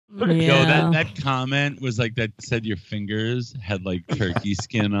Yo, that comment was like that said your fingers had like turkey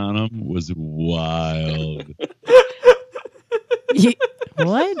skin on them was wild.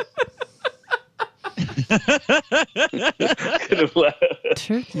 What?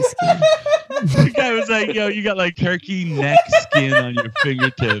 Turkey skin. The guy was like, yo, you got like turkey neck skin on your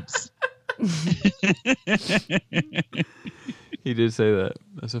fingertips. He did say that.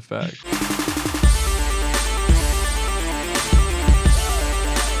 That's a fact.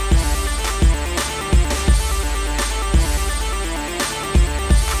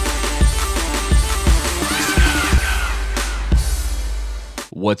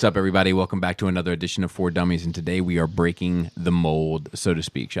 What's up, everybody? Welcome back to another edition of 4 Dummies, and today we are breaking the mold, so to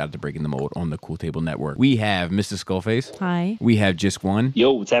speak. Shout out to Breaking the Mold on the Cool Table Network. We have Mr. Skullface. Hi. We have Just One.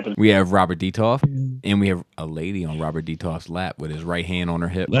 Yo, what's happening? We have Robert Detoff, and we have a lady on Robert Detoff's lap with his right hand on her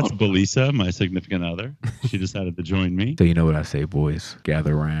hip. That's Belisa, my significant other. She decided to join me. So you know what I say, boys?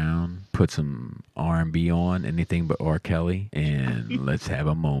 Gather around, put some R&B on, anything but R. Kelly, and let's have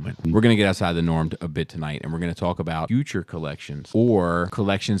a moment. We're going to get outside the norm a bit tonight, and we're going to talk about future collections or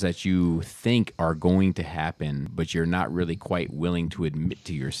collections that you think are going to happen, but you're not really quite willing to admit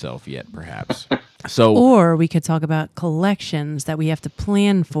to yourself yet, perhaps. So, or we could talk about collections that we have to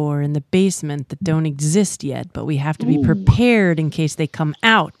plan for in the basement that don't exist yet, but we have to be prepared in case they come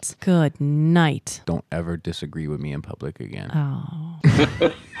out. Good night. Don't ever disagree with me in public again. Oh.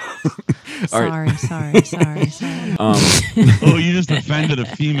 Right. Sorry. Oh, you just offended a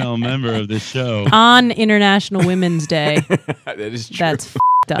female member of this show. On International Women's Day. That is true. That's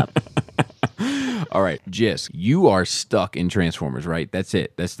f***ed up. All right, Jisk, you are stuck in Transformers, right? That's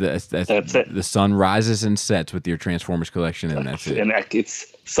it. That's it. The sun rises and sets with your Transformers collection, and that's it. And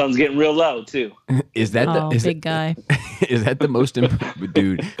sun's getting real low too. Is that big guy? Is that the most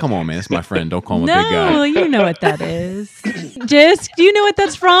dude? Come on, man, it's my friend. Don't call him a big guy. No, you know what that is. Jisk, do you know what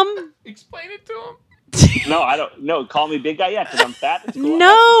that's from? Explain it to him. No, I don't. No, call me big guy. Yeah, because I'm fat. It's cool.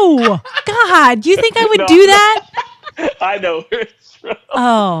 No, God, do you think I would do that? I know where it's from.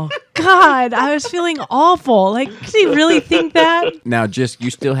 Oh, God, I was feeling awful. Like, did he really think that? Now, just,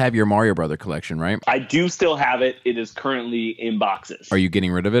 you still have your Mario Brother collection, right? I do still have it. It is currently in boxes. Are you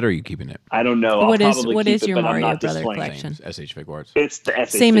getting rid of it, or are you keeping it? I don't know. What is your Mario Brother collection? SH Fig Arts. It's the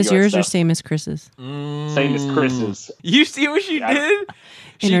SH Same as yours stuff. or same as Chris's? Same as Chris's. You see what she did?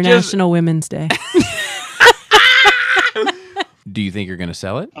 International Women's Day. Do you think you're going to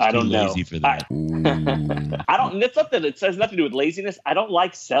sell it? I don't know. Lazy for that. I don't. It's not that it has nothing to do with laziness. I don't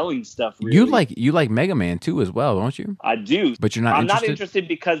like selling stuff. Really. You like Mega Man too as well, don't you? I do. But you're not. I'm not interested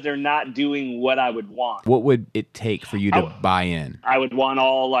because they're not doing what I would want. What would it take for you to buy in? I would want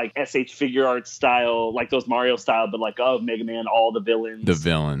all like SH Figure Arts style, like those Mario style, but like Mega Man, all the villains. The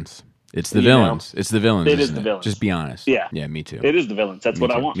villains. It's the villains. It's the villains. It is the villains. Just be honest. Yeah. Yeah, me too. It is the villains. That's what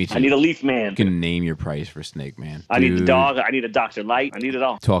I want. Me too. I need a Leaf Man. You can name your price for Snake Man. I need the dog. I need a Dr. Light. I need it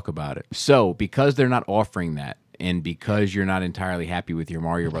all. Talk about it. So, because they're not offering that, and because you're not entirely happy with your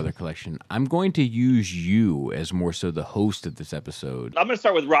Mario Brother collection, I'm going to use you as more so the host of this episode. I'm going to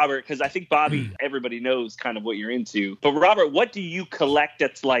start with Robert because I think Bobby, everybody knows kind of what you're into. But Robert, what do you collect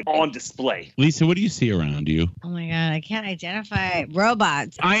that's like on display? Lisa, what do you see around you? Oh my God, I can't identify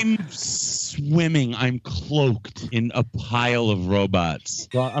robots. I'm swimming. I'm cloaked in a pile of robots.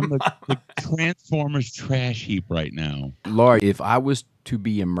 So I'm the Transformers trash heap right now. Laura, if I was to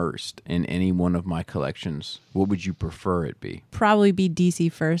be immersed in any one of my collections, what would you prefer it be? Probably be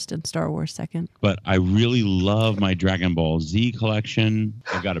DC first and Star Wars second. But I really love my Dragon Ball Z collection.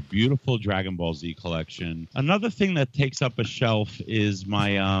 I've got a beautiful Dragon Ball Z collection. Another thing that takes up a shelf is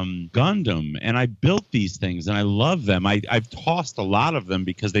my Gundam. And I built these things and I love them. I've tossed a lot of them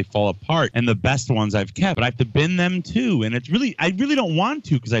because they fall apart. And the best ones I've kept. But I have to bin them too. And I really don't want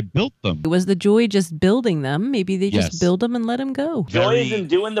to because I built them. It was the joy just building them. Maybe they just build them and let them go. Joy is in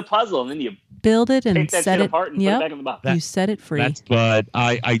doing the puzzle, and then you build it and take that set shit it apart and put it back in the box. You set it free. But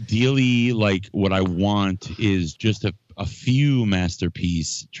I ideally, like, what I want is just a few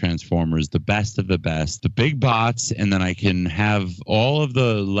masterpiece Transformers, the best of the best, the big bots, and then I can have all of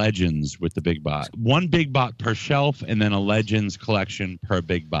the legends with the big bot. One big bot per shelf, and then a legends collection per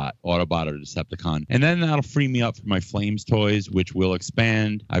big bot, Autobot or Decepticon. And then that'll free me up for my Flames toys, which will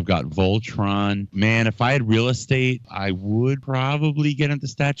expand. I've got Voltron. Man, if I had real estate, I would probably get into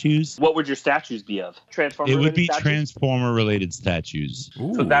statues. What would your statues be of? Transformer. It would be statues? Transformer related statues.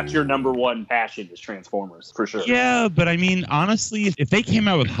 So that's your number one passion is Transformers, for sure. Yeah, but I mean, honestly, if they came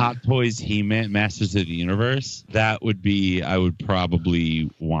out with Hot Toys He-Man Masters of the Universe, that would be, I would probably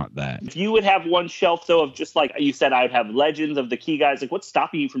want that. If you would have one shelf, though, of just like you said, I would have Legends of the key guys. Like, what's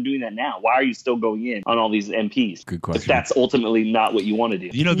stopping you from doing that now? Why are you still going in on all these MPs? Good question. If that's ultimately not what you want to do.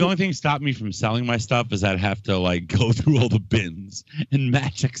 You know, the only thing stopping me from selling my stuff is I'd have to like go through all the bins and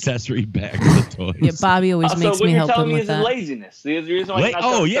match accessory bags of toys. Yeah, Bobby always makes me help him with that. Laziness. The reason why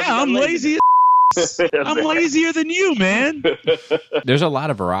I'm lazy. I'm lazier than you, man. There's a lot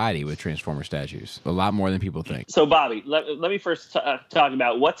of variety with Transformer statues. A lot more than people think. So, Bobby, let me first talk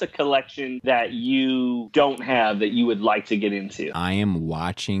about what's a collection that you don't have that you would like to get into. I am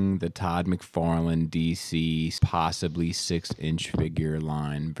watching the Todd McFarlane DC possibly 6-inch figure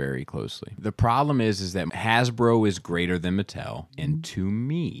line very closely. The problem is that Hasbro is greater than Mattel. And to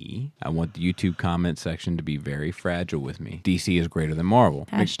me, I want the YouTube comment section to be very fragile with me. DC is greater than Marvel.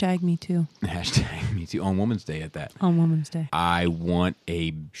 Hashtag me too. Hashtag me too. On Women's Day at that. On Women's Day. I want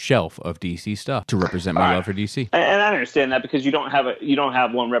a shelf of DC stuff to represent my love for DC. And I understand that because you don't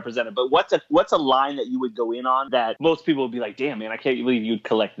have one represented. But what's a line that you would go in on that most people would be like, damn, man, I can't believe you'd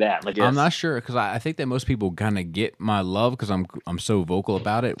collect that. Like, I'm not sure because I think that most people kind of get my love because I'm so vocal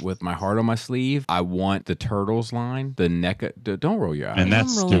about it with my heart on my sleeve. I want the Turtles line, the NECA. Don't roll your eyes. And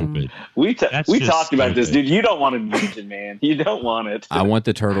that's stupid. We talked about this, dude. You don't want to mention, man. You don't want it. I want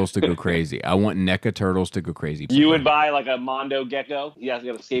the Turtles to go crazy. I want NECA Turtles to go crazy. You would buy like a Mondo Gecko? You guys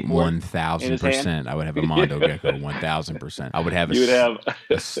got a skateboard? 1,000%. I would have a Mondo Gecko. 1,000%. I would have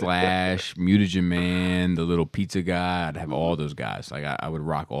a Slash, Mutagen Man, the little pizza guy. I'd have all those guys. Like I would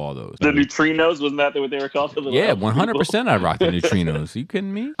rock all those. The Neutrinos, wasn't that what they were called? Yeah, 100%. I'd rock the Neutrinos. Are you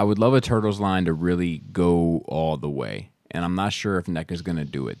kidding me? I would love a Turtles line to really go all the way. And I'm not sure if NECA's going to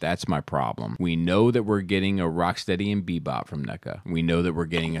do it. That's my problem. We know that we're getting a Rocksteady and Bebop from NECA. We know that we're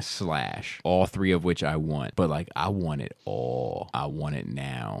getting a Slash. All three of which I want. But, like, I want it all. I want it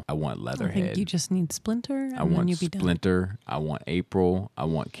now. I want Leatherhead. I think you just need Splinter, and I want then you'll be Splinter. done. I want April. I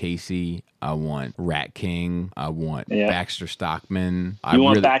want Casey. I want Rat King. I want Baxter Stockman. You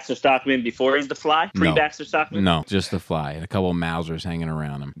want Baxter Stockman before he's the Fly? Pre-Baxter Stockman? No, just the Fly. And a couple of Mausers hanging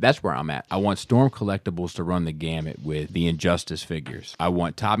around him. That's where I'm at. I want Storm Collectibles to run the gamut with the Injustice figures. I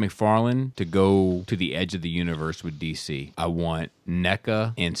want Todd McFarlane to go to the edge of the universe with DC. I want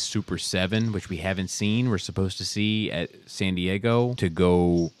NECA and Super 7, which we haven't seen. We're supposed to see at San Diego, to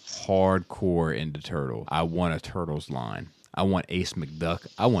go hardcore into Turtle. I want a Turtles line. I want Ace McDuck.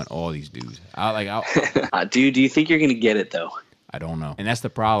 I want all these dudes. Dude, do you think you're going to get it, though? I don't know. And that's the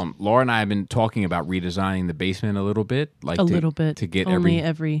problem. Laura and I have been talking about redesigning the basement a little bit. Like to get only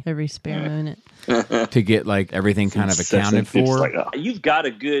every spare minute. To get like everything kind of accounted for. Like, you've got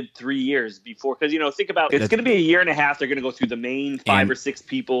a good 3 years before, because think about it's going to be a year and a half. They're going to go through the main 5 or 6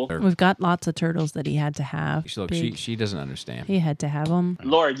 people. We've got lots of Turtles that he had to have. Look, she doesn't understand. He had to have them.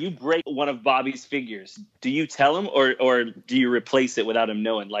 Laura, you break one of Bobby's figures. Do you tell him or do you replace it without him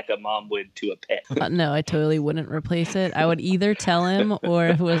knowing, like a mom would to a pet? No, I totally wouldn't replace it. I would either tell him, or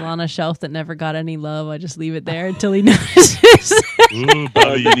if it was on a shelf that never got any love, I just leave it there until he notices. Ooh,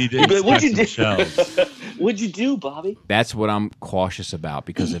 Bobby, you need to inspect some shelves. What'd you do, Bobby? That's what I'm cautious about,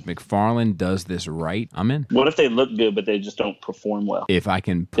 because if McFarlane does this right, I'm in. What if they look good, but they just don't perform well? If I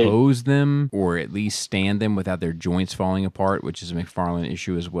can pose them or at least stand them without their joints falling apart, which is a McFarlane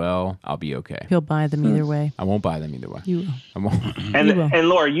issue as well, I'll be okay. He'll buy them either way. I won't buy them either way. You will. I won't. And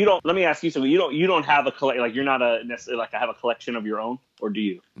Laura, you don't. Let me ask you something. You don't have a collect, like you're not necessarily like I have a collection of your own, or do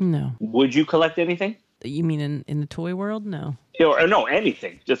you? No. Would you collect anything? You mean in the toy world? No. Or no,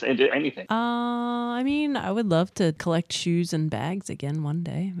 anything. Just anything. I mean, I would love to collect shoes and bags again one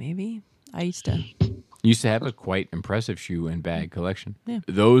day, maybe. I used to have a quite impressive shoe and bag collection. Yeah.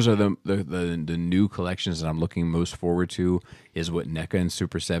 Those are the new collections that I'm looking most forward to, is what NECA and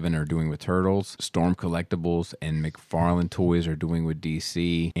Super 7 are doing with Turtles, Storm Collectibles and McFarlane Toys are doing with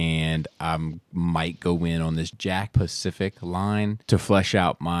DC, and I might go in on this Jack Pacific line to flesh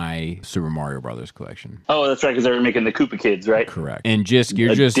out my Super Mario Brothers collection. Oh, that's right, because they were making the Koopa Kids, right? Correct. And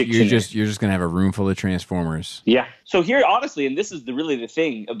you're just gonna have a room full of Transformers. Yeah. So here, honestly, and this is really the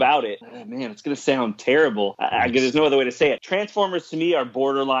thing about it, man, it's gonna sound terrible. There's no other way to say it. Transformers to me are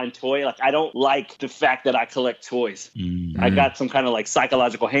borderline toy. Like, I don't like the fact that I collect toys. I got some kind of like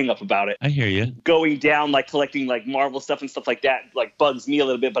psychological hang up about it. I hear you. Going down, like collecting like Marvel stuff and stuff like that, like bugs me a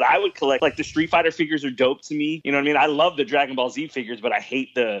little bit. But I would collect, like, the Street Fighter figures are dope to me. You know what I mean? I love the Dragon Ball Z figures, but I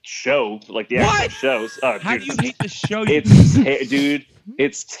hate the show, like the actual shows. How do you hate the show? Dude,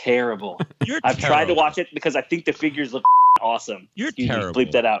 It's terrible. I've tried to terrible. watch it because I think the figures look awesome. You're Excuse me, terrible.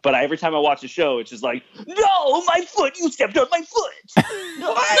 bleep that out. But every time I watch a show, it's just like, no, my foot! You stepped on my foot!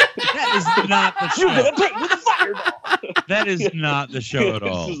 That is not the You're show. gonna pay with a fireball! That is not the show at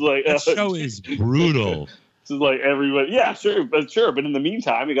all. This is like, That show is brutal. This is like everybody, yeah, sure. But in the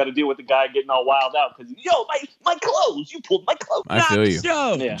meantime, you got to deal with the guy getting all wild out because, yo, my clothes, you pulled my clothes. I feel you.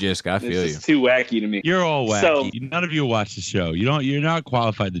 Show. Yeah. Jisk, I feel It's you. just too wacky to me. You're all wacky. So- None of you watch the show. You're not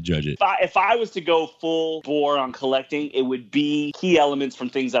qualified to judge it. If I was to go full bore on collecting, it would be key elements from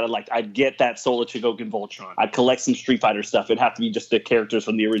things that I liked. I'd get that Soul of Chogokin Voltron. I'd collect some Street Fighter stuff. It'd have to be just the characters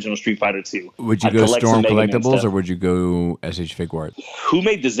from the original Street Fighter 2. Would you I'd go collect Storm some Mega Man Collectibles stuff. or would you go SH Figuarts? Who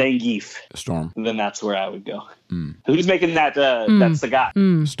made the Zangief? Storm. Then that's where I would go. Mm. Who's making that that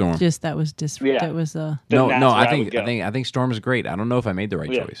Sagat? Storm. Just that was Yeah. that was Then No, that's no. where I would go. think Storm is great. I don't know if I made the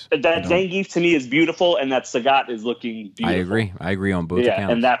right Yeah. choice. That Zangief to me is beautiful, and that Sagat is looking beautiful. I agree on both Yeah,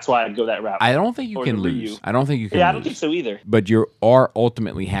 accounts. and that's why I'd go that route. I don't think you Or can the lose. Ryu. I don't think you can Yeah, I lose. don't think so either. But you are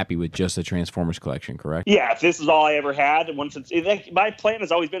ultimately happy with just the Transformers collection, correct? Yeah, if this is all I ever had, and once my plan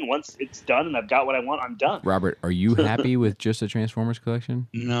has always been once it's done and I've got what I want, I'm done. Robert, are you happy with just the Transformers collection?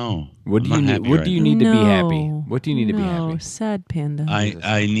 No. What do I'm you not need? happy What right do you now. need to be happy? No. What do you need to be happy? Sad panda.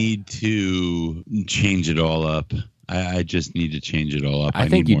 I need to change it all up. I just need to change it all up. I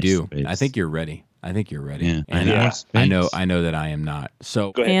think need you more do. space. I think you're ready. I think you're ready. Yeah, And I need more I space. know that I am not.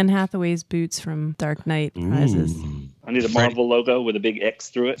 So Go ahead. Anne Hathaway's boots from Dark Knight Rises. Ooh. I need a Marvel logo with a big X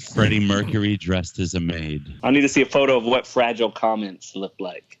through it. Freddie Mercury dressed as a maid. I need to see a photo of what fragile comments look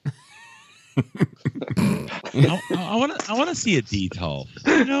like. I want to see a Detolf.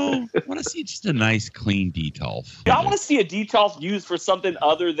 I want to see just a nice, clean Detolf. I want to see a Detolf used for something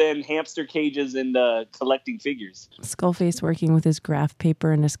other than hamster cages and collecting figures. Skullface working with his graph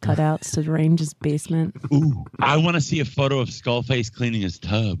paper and his cutouts to arrange his basement. Ooh, I want to see a photo of Skullface cleaning his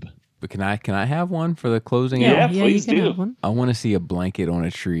tub. but can I have one for the closing Yeah, out? please you can do. have one. I want to see a blanket on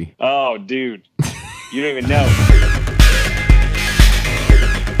a tree. Oh, dude. You don't even know.